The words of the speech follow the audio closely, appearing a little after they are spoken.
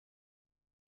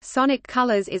Sonic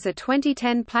Colors is a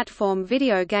 2010 platform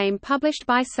video game published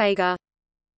by Sega.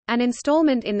 An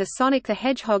installment in the Sonic the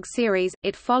Hedgehog series,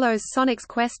 it follows Sonic's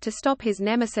quest to stop his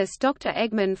nemesis Dr.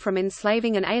 Eggman from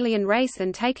enslaving an alien race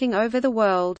and taking over the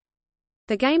world.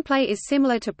 The gameplay is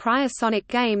similar to prior Sonic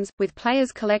games, with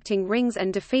players collecting rings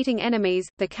and defeating enemies.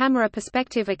 The camera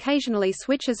perspective occasionally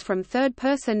switches from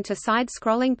third-person to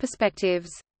side-scrolling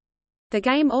perspectives. The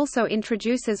game also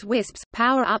introduces wisps,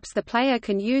 power-ups the player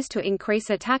can use to increase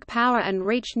attack power and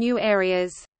reach new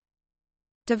areas.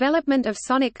 Development of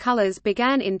Sonic Colors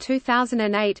began in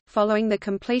 2008, following the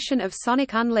completion of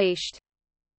Sonic Unleashed.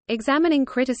 Examining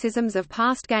criticisms of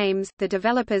past games, the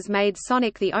developers made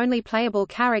Sonic the only playable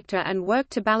character and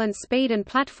worked to balance speed and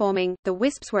platforming. The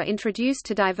wisps were introduced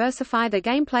to diversify the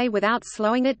gameplay without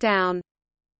slowing it down.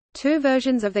 Two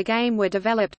versions of the game were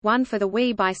developed, one for the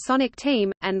Wii by Sonic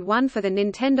Team, and one for the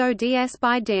Nintendo DS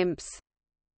by Dimps.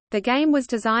 The game was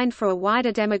designed for a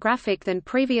wider demographic than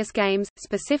previous games,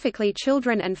 specifically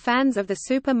children and fans of the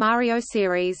Super Mario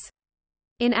series.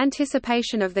 In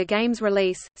anticipation of the game's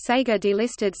release, Sega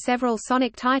delisted several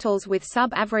Sonic titles with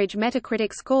sub-average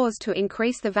Metacritic scores to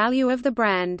increase the value of the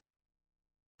brand.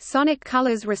 Sonic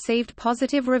Colors received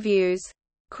positive reviews.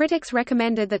 Critics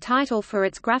recommended the title for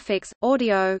its graphics,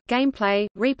 audio, gameplay,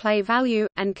 replay value,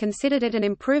 and considered it an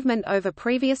improvement over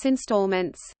previous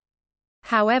installments.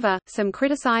 However, some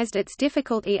criticized its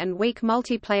difficulty and weak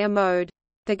multiplayer mode.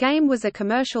 The game was a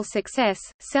commercial success,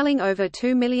 selling over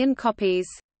 2 million copies.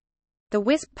 The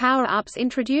Wisp power-ups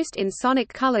introduced in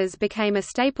Sonic Colors became a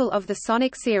staple of the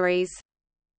Sonic series.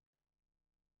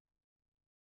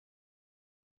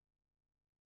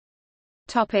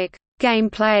 Topic: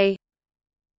 Gameplay.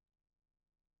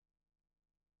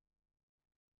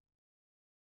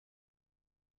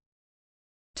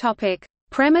 Topic: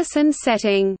 Premise and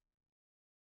setting.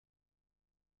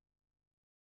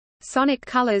 Sonic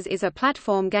Colors is a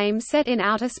platform game set in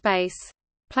outer space.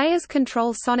 Players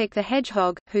control Sonic the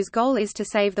Hedgehog, whose goal is to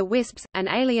save the Wisps, an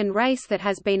alien race that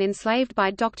has been enslaved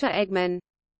by Dr. Eggman.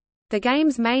 The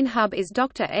game's main hub is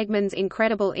Dr. Eggman's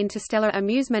incredible interstellar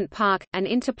amusement park, an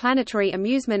interplanetary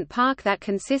amusement park that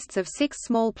consists of 6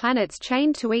 small planets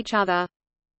chained to each other.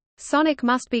 Sonic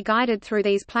must be guided through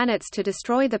these planets to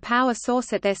destroy the power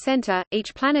source at their center.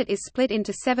 Each planet is split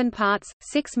into 7 parts,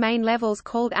 6 main levels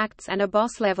called acts and a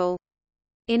boss level.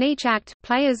 In each act,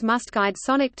 players must guide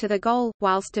Sonic to the goal,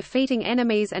 whilst defeating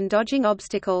enemies and dodging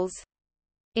obstacles.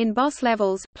 In boss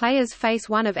levels, players face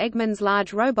one of Eggman's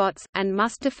large robots, and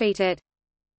must defeat it.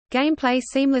 Gameplay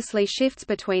seamlessly shifts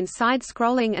between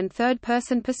side-scrolling and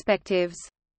third-person perspectives.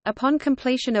 Upon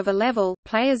completion of a level,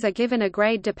 players are given a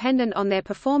grade dependent on their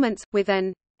performance, with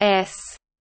an S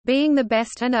being the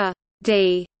best and a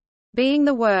D being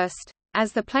the worst.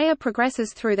 As the player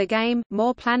progresses through the game,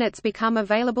 more planets become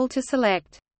available to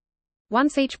select.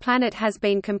 Once each planet has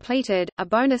been completed, a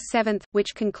bonus 7th,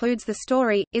 which concludes the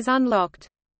story, is unlocked.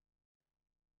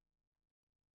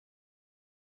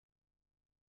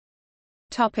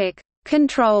 Topic: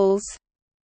 Controls.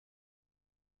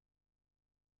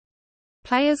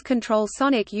 Players control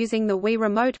Sonic using the Wii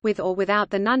Remote with or without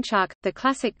the nunchuck, the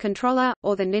classic controller,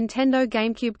 or the Nintendo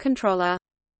GameCube controller.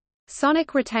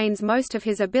 Sonic retains most of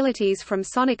his abilities from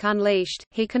Sonic Unleashed.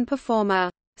 He can perform a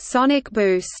Sonic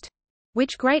Boost,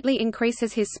 which greatly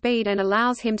increases his speed and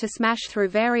allows him to smash through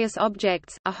various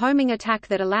objects, a homing attack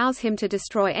that allows him to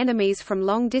destroy enemies from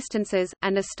long distances,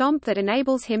 and a stomp that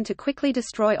enables him to quickly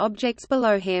destroy objects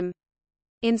below him.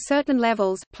 In certain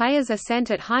levels, players are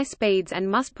sent at high speeds and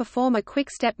must perform a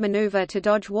quick-step maneuver to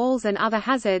dodge walls and other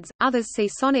hazards. Others see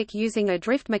Sonic using a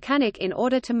drift mechanic in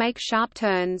order to make sharp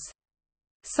turns.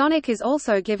 Sonic is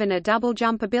also given a double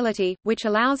jump ability, which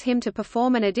allows him to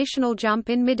perform an additional jump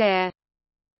in midair.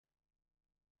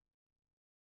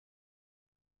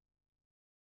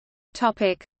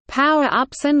 Topic: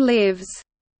 Power-ups and lives.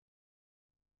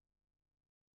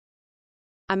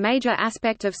 A major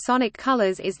aspect of Sonic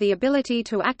Colors is the ability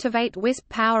to activate Wisp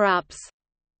power-ups.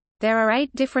 There are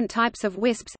 8 different types of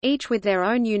Wisps, each with their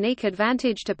own unique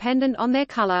advantage dependent on their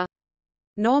color.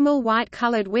 Normal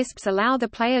white-colored Wisps allow the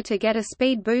player to get a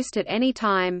speed boost at any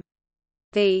time.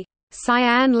 The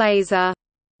cyan laser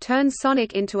turns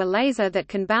Sonic into a laser that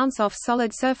can bounce off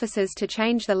solid surfaces to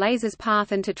change the laser's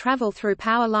path and to travel through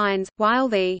power lines, while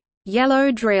the yellow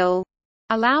drill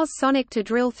allows Sonic to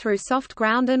drill through soft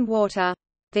ground and water.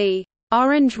 The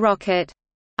orange rocket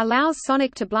allows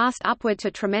Sonic to blast upward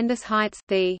to tremendous heights.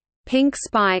 The pink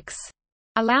spikes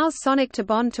allows Sonic to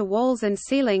bond to walls and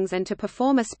ceilings and to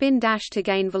perform a spin dash to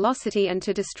gain velocity and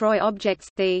to destroy objects.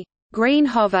 The green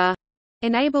hover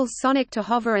enables Sonic to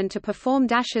hover and to perform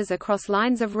dashes across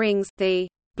lines of rings. The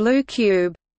blue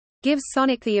cube gives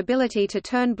Sonic the ability to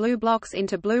turn blue blocks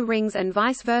into blue rings and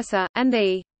vice versa, and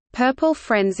the Purple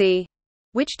Frenzy,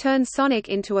 which turns Sonic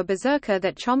into a berserker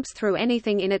that chomps through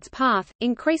anything in its path,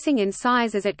 increasing in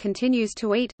size as it continues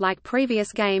to eat. Like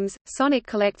previous games, Sonic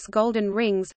collects golden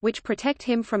rings, which protect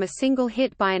him from a single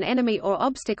hit by an enemy or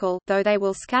obstacle, though they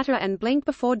will scatter and blink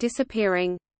before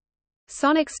disappearing.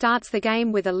 Sonic starts the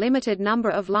game with a limited number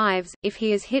of lives. If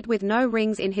he is hit with no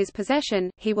rings in his possession,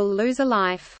 he will lose a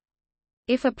life.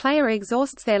 If a player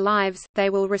exhausts their lives, they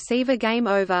will receive a game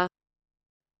over.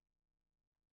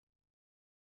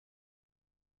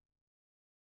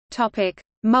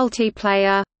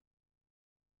 Multiplayer.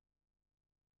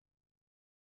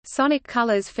 Sonic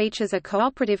Colors features a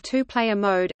cooperative two-player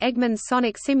mode, Eggman's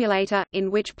Sonic Simulator,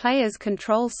 in which players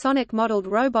control Sonic-modeled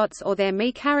robots or their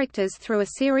Mii characters through a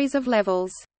series of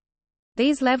levels.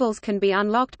 These levels can be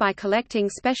unlocked by collecting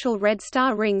special red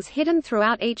star rings hidden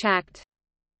throughout each act.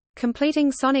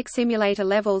 Completing Sonic Simulator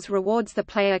levels rewards the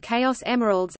player Chaos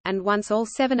Emeralds, and once all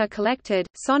 7 are collected,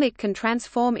 Sonic can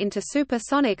transform into Super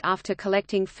Sonic after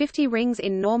collecting 50 rings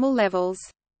in normal levels.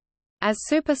 As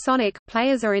Super Sonic,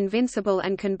 players are invincible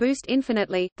and can boost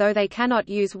infinitely, though they cannot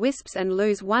use wisps and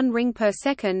lose 1 ring per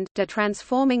second,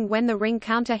 de-transforming when the ring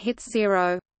counter hits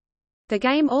 0. The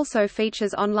game also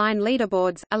features online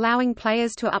leaderboards, allowing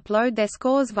players to upload their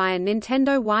scores via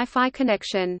Nintendo Wi-Fi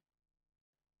connection.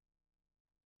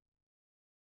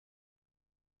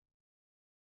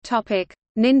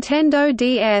 Nintendo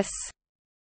DS.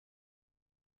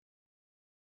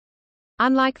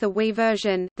 Unlike the Wii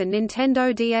version, the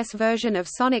Nintendo DS version of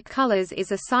Sonic Colors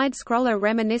is a side-scroller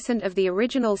reminiscent of the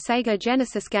original Sega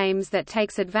Genesis games that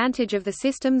takes advantage of the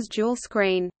system's dual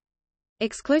screen.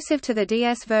 Exclusive to the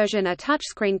DS version are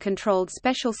touchscreen-controlled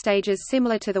special stages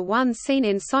similar to the ones seen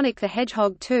in Sonic the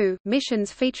Hedgehog 2,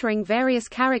 missions featuring various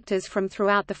characters from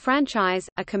throughout the franchise,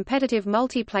 a competitive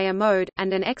multiplayer mode,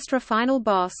 and an extra final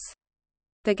boss.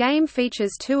 The game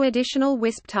features 2 additional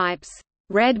wisp types,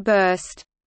 Red Burst,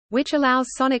 which allows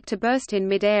Sonic to burst in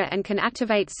midair and can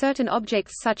activate certain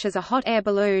objects such as a hot air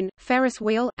balloon, Ferris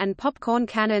wheel, and popcorn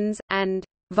cannons, and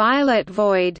Violet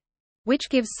Void, which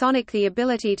gives Sonic the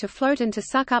ability to float and to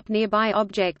suck up nearby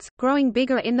objects, growing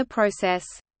bigger in the process.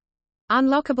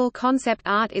 Unlockable concept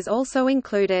art is also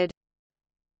included.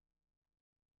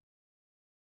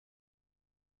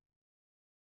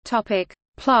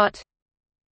 Plot.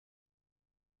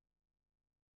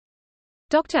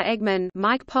 Dr. Eggman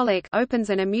Mike Pollock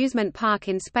opens an amusement park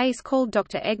in space called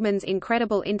Dr. Eggman's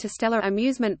Incredible Interstellar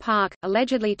Amusement Park,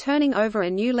 allegedly turning over a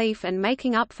new leaf and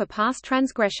making up for past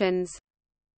transgressions.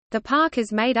 The park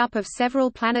is made up of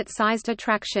several planet-sized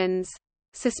attractions.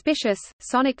 Suspicious,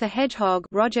 Sonic the Hedgehog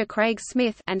Roger Craig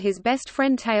Smith and his best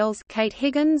friend Tails Kate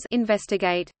Higgins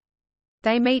investigate.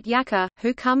 They meet Yakka,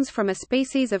 who comes from a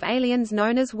species of aliens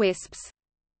known as wisps.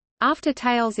 After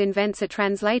Tails invents a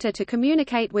translator to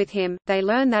communicate with him, they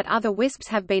learn that other wisps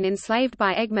have been enslaved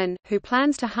by Eggman, who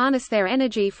plans to harness their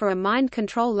energy for a mind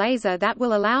control laser that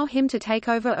will allow him to take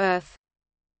over Earth.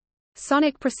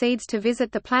 Sonic proceeds to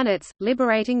visit the planets,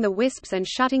 liberating the wisps and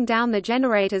shutting down the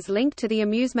generators linked to the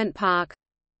amusement park.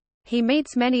 He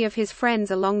meets many of his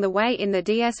friends along the way in the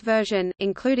DS version,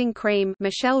 including Cream,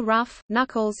 Michelle Ruff,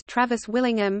 Knuckles, Travis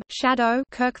Willingham, Shadow,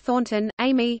 Kirk Thornton,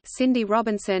 Amy, Cindy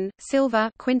Robinson, Silver,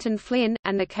 Quinton Flynn,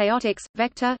 and the Chaotix,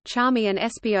 Vector, Charmy and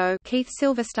Espio, Keith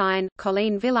Silverstein,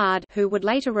 Colleen Villard, who would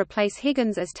later replace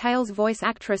Higgins as Tails' voice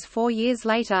actress 4 years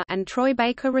later, and Troy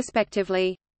Baker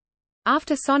respectively.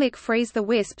 After Sonic frees the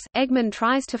wisps, Eggman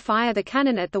tries to fire the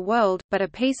cannon at the world, but a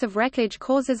piece of wreckage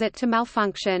causes it to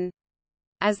malfunction.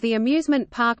 As the amusement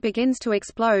park begins to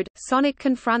explode, Sonic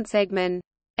confronts Eggman.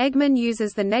 Eggman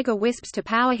uses the Nega Wisps to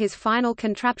power his final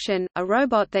contraption, a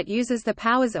robot that uses the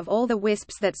powers of all the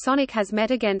wisps that Sonic has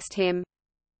met against him.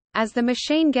 As the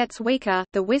machine gets weaker,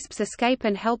 the wisps escape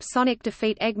and help Sonic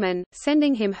defeat Eggman,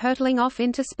 sending him hurtling off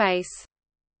into space.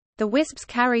 The wisps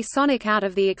carry Sonic out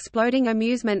of the exploding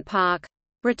amusement park.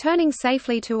 Returning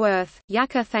safely to Earth,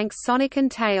 Yakka thanks Sonic and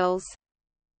Tails.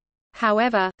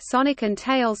 However, Sonic and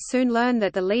Tails soon learn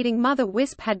that the leading Mother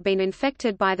Wisp had been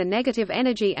infected by the negative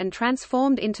energy and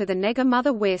transformed into the Nega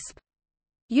Mother Wisp.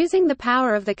 Using the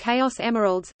power of the Chaos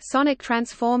Emeralds, Sonic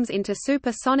transforms into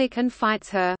Super Sonic and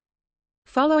fights her.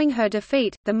 Following her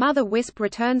defeat, the Mother Wisp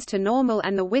returns to normal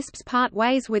and the Wisps part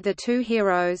ways with the two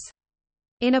heroes.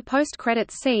 In a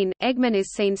post-credits scene, Eggman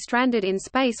is seen stranded in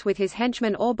space with his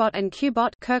henchmen Orbot and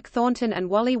Cubot, Kirk Thornton and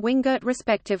Wally Wingert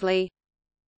respectively.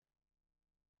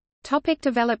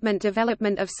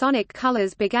 Development of Sonic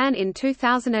Colors began in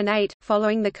 2008,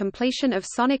 following the completion of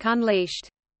Sonic Unleashed.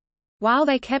 While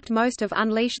they kept most of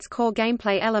Unleashed's core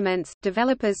gameplay elements,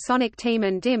 developers Sonic Team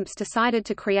and Dimps decided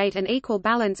to create an equal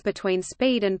balance between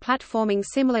speed and platforming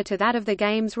similar to that of the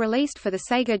games released for the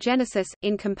Sega Genesis,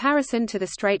 in comparison to the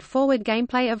straightforward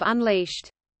gameplay of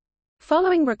Unleashed.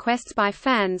 Following requests by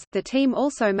fans, the team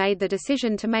also made the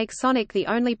decision to make Sonic the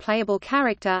only playable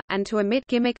character, and to omit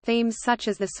gimmick themes such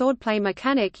as the swordplay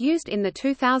mechanic used in the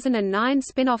 2009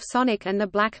 spin-off Sonic and the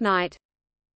Black Knight.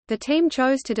 The team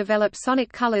chose to develop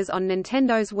Sonic Colors on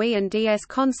Nintendo's Wii and DS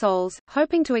consoles,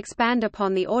 hoping to expand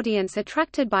upon the audience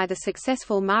attracted by the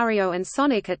successful Mario and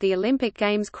Sonic at the Olympic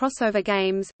Games crossover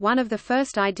games. One of the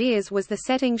first ideas was the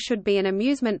setting should be an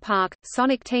amusement park.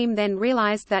 Sonic Team then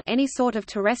realized that any sort of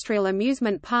terrestrial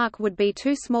amusement park would be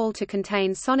too small to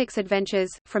contain Sonic's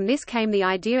adventures. From this came the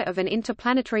idea of an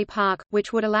interplanetary park,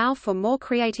 which would allow for more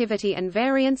creativity and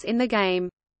variance in the game.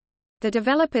 The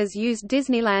developers used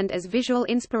Disneyland as visual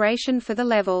inspiration for the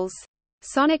levels.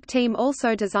 Sonic Team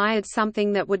also desired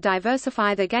something that would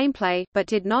diversify the gameplay, but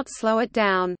did not slow it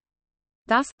down.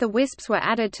 Thus, the Wisps were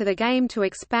added to the game to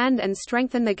expand and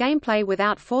strengthen the gameplay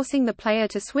without forcing the player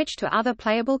to switch to other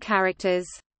playable characters.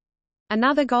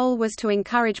 Another goal was to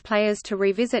encourage players to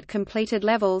revisit completed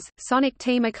levels. Sonic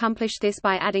Team accomplished this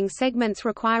by adding segments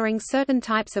requiring certain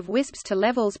types of Wisps to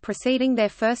levels preceding their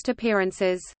first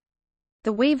appearances.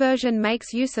 The Wii version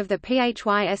makes use of the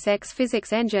PHYSX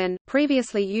physics engine,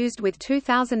 previously used with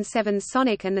 2007's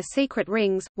Sonic and the Secret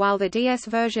Rings, while the DS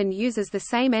version uses the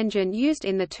same engine used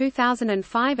in the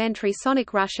 2005 entry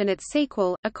Sonic Rush and its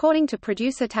sequel. According to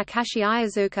producer Takashi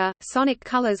Iizuka, Sonic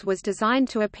Colors was designed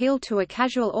to appeal to a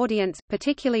casual audience,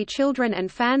 particularly children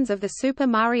and fans of the Super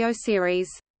Mario series.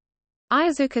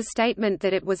 Iizuka's statement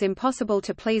that it was impossible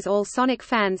to please all Sonic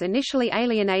fans initially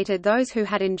alienated those who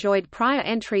had enjoyed prior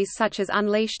entries such as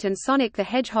Unleashed and Sonic the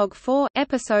Hedgehog 4,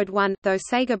 Episode 1, though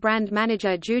Sega brand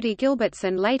manager Judy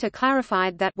Gilbertson later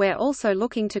clarified that we're also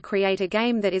looking to create a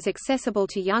game that is accessible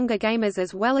to younger gamers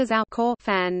as well as our core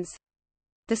fans.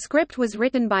 The script was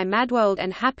written by Madworld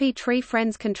and Happy Tree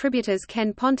Friends contributors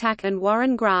Ken Pontac and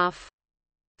Warren Graff.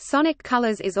 Sonic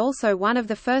Colors is also one of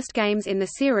the first games in the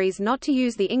series not to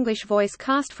use the English voice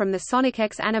cast from the Sonic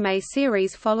X anime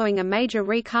series following a major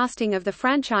recasting of the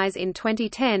franchise in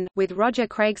 2010, with Roger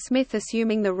Craig Smith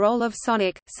assuming the role of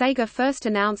Sonic. Sega first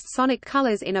announced Sonic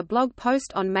Colors in a blog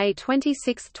post on May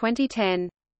 26, 2010.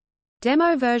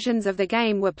 Demo versions of the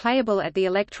game were playable at the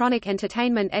Electronic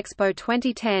Entertainment Expo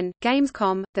 2010,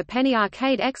 Gamescom, the Penny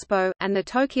Arcade Expo, and the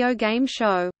Tokyo Game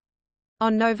Show.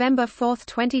 On November 4,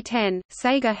 2010,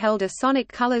 Sega held a Sonic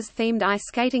Colors-themed ice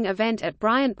skating event at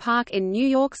Bryant Park in New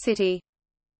York City.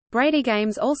 Brady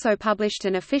Games also published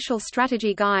an official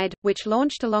strategy guide, which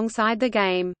launched alongside the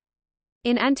game.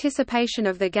 In anticipation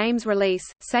of the game's release,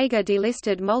 Sega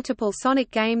delisted multiple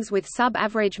Sonic games with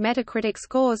sub-average Metacritic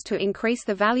scores to increase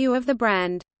the value of the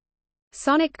brand.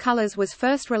 Sonic Colors was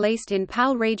first released in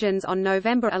PAL regions on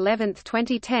November 11,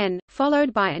 2010,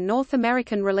 followed by a North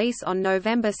American release on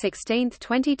November 16,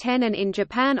 2010 and in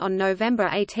Japan on November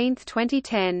 18,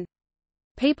 2010.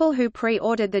 People who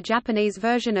pre-ordered the Japanese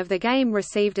version of the game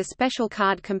received a special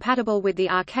card compatible with the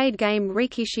arcade game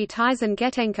Rikishi Taisen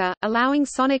Getenka, allowing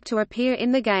Sonic to appear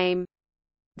in the game.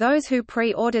 Those who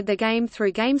pre-ordered the game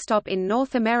through GameStop in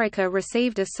North America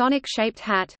received a Sonic-shaped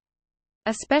hat.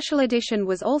 A special edition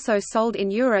was also sold in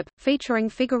Europe, featuring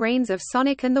figurines of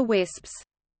Sonic and the Wisps.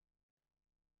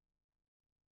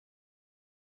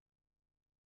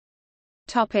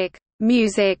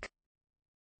 Music.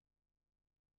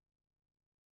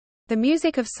 The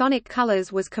music of Sonic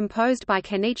Colors was composed by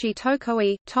Kenichi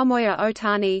Tokoi, Tomoya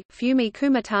Otani, Fumi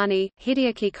Kumatani,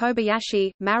 Hideaki Kobayashi,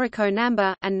 Mariko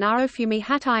Namba, and Naofumi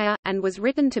Hataya, and was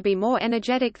written to be more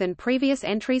energetic than previous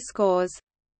entries' scores.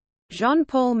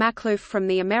 Jean-Paul Maclouf from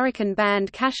the American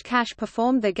band Cash Cash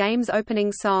performed the game's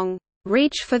opening song,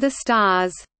 "Reach for the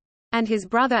Stars," and his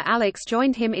brother Alex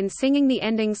joined him in singing the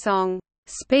ending song,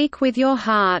 "Speak with Your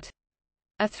Heart."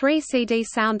 A 3-CD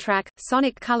soundtrack,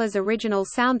 Sonic Colors' original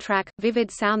soundtrack,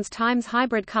 Vivid Sounds x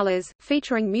Hybrid Colors,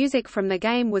 featuring music from the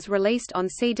game was released on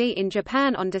CD in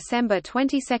Japan on December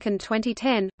 22,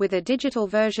 2010, with a digital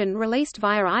version released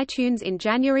via iTunes in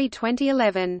January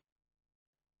 2011.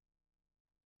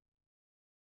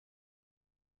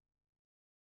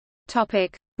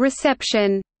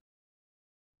 Reception.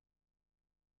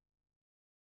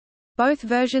 Both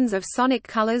versions of Sonic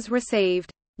Colors received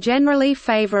generally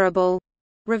favorable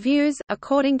reviews,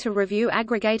 according to review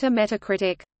aggregator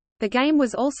Metacritic. The game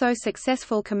was also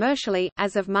successful commercially.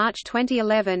 As of March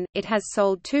 2011, it has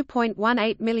sold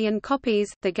 2.18 million copies.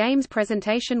 The game's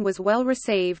presentation was well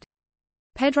received.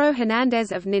 Pedro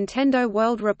Hernandez of Nintendo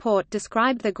World Report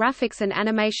described the graphics and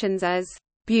animations as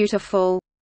beautiful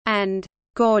and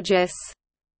gorgeous.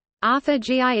 Arthur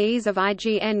Gies of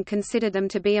IGN considered them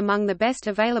to be among the best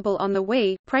available on the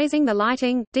Wii, praising the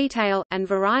lighting, detail, and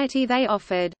variety they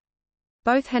offered.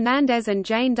 Both Hernandez and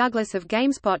Jane Douglas of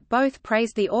GameSpot both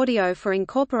praised the audio for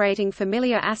incorporating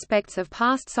familiar aspects of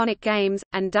past Sonic games,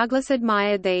 and Douglas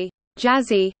admired the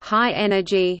jazzy,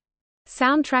 high-energy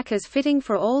soundtrack as fitting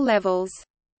for all levels.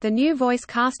 The new voice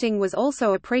casting was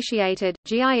also appreciated.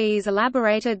 Gies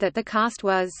elaborated that the cast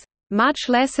was much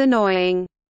less annoying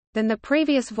than the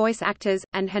previous voice actors,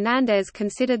 and Hernandez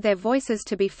considered their voices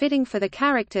to be fitting for the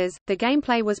characters. The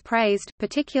gameplay was praised,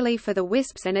 particularly for the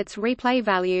wisps and its replay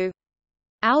value.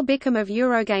 Al Bickham of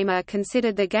Eurogamer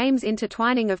considered the game's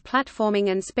intertwining of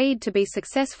platforming and speed to be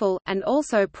successful, and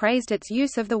also praised its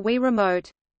use of the Wii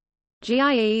Remote.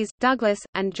 Gies, Douglas,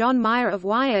 and John Meyer of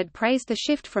Wired praised the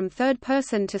shift from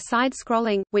third-person to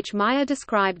side-scrolling, which Meyer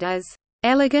described as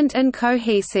elegant and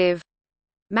cohesive.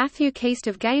 Matthew Keast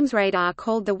of GamesRadar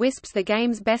called the wisps the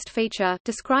game's best feature,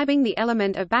 describing the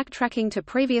element of backtracking to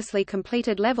previously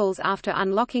completed levels after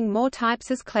unlocking more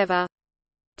types as clever.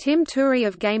 Tim Turi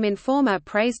of Game Informer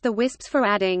praised the wisps for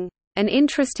adding an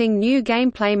interesting new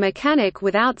gameplay mechanic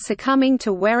without succumbing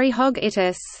to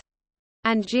werehog-itis,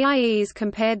 and Gies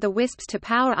compared the wisps to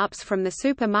power-ups from the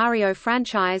Super Mario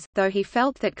franchise, though he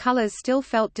felt that colors still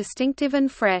felt distinctive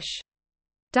and fresh.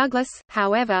 Douglas,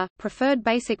 however, preferred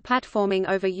basic platforming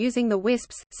over using the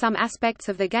wisps. Some aspects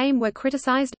of the game were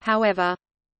criticized, however.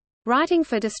 Writing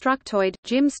for Destructoid,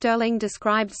 Jim Sterling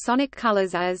described Sonic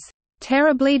Colors as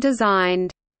terribly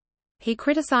designed. He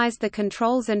criticized the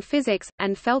controls and physics,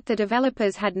 and felt the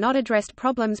developers had not addressed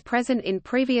problems present in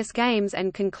previous games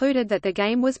and concluded that the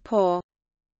game was poor.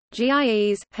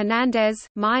 Gies, Hernandez,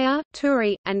 Meyer,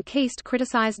 Turi, and Keast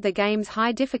criticized the game's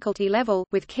high difficulty level,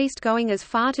 with Keast going as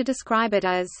far to describe it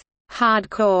as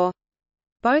hardcore.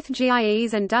 Both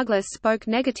Gies and Douglas spoke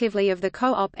negatively of the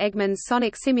co-op Eggman's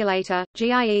Sonic Simulator.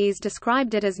 Gies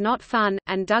described it as not fun,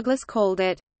 and Douglas called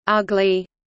it ugly,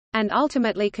 and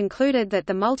ultimately concluded that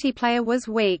the multiplayer was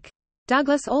weak.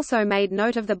 Douglas also made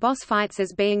note of the boss fights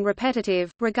as being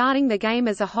repetitive. Regarding the game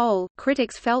as a whole,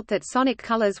 critics felt that Sonic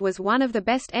Colors was one of the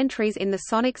best entries in the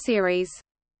Sonic series.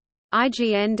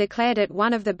 IGN declared it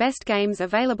one of the best games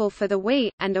available for the Wii,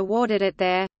 and awarded it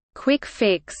their Quick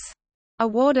Fix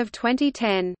award of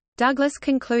 2010. Douglas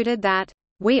concluded that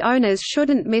Wii owners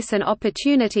shouldn't miss an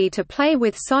opportunity to play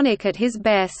with Sonic at his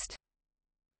best.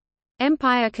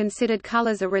 Empire considered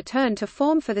Colors a return to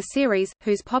form for the series,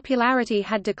 whose popularity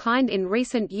had declined in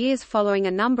recent years following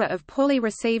a number of poorly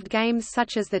received games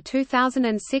such as the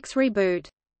 2006 reboot.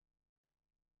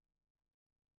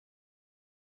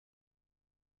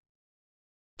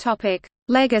 Topic: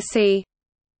 Legacy.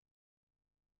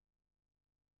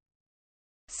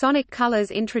 Sonic Colors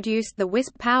introduced the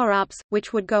Wisp power-ups,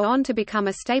 which would go on to become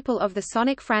a staple of the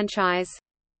Sonic franchise.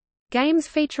 Games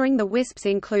featuring the Wisps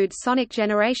include Sonic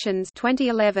Generations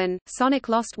 2011, Sonic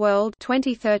Lost World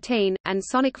 2013, and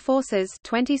Sonic Forces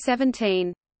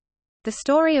 2017. The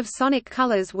story of Sonic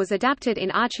Colors was adapted in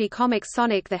Archie Comics'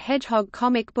 Sonic the Hedgehog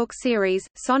comic book series.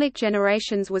 Sonic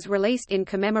Generations was released in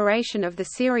commemoration of the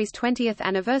series' 20th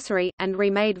anniversary, and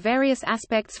remade various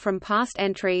aspects from past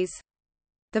entries.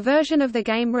 The version of the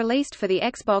game released for the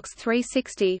Xbox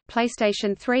 360,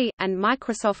 PlayStation 3, and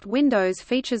Microsoft Windows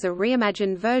features a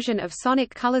reimagined version of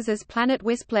Sonic Colors' Planet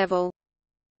Wisp level.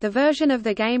 The version of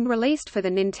the game released for the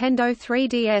Nintendo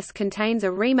 3DS contains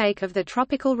a remake of the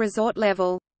Tropical Resort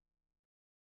level.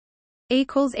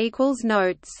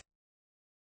 Notes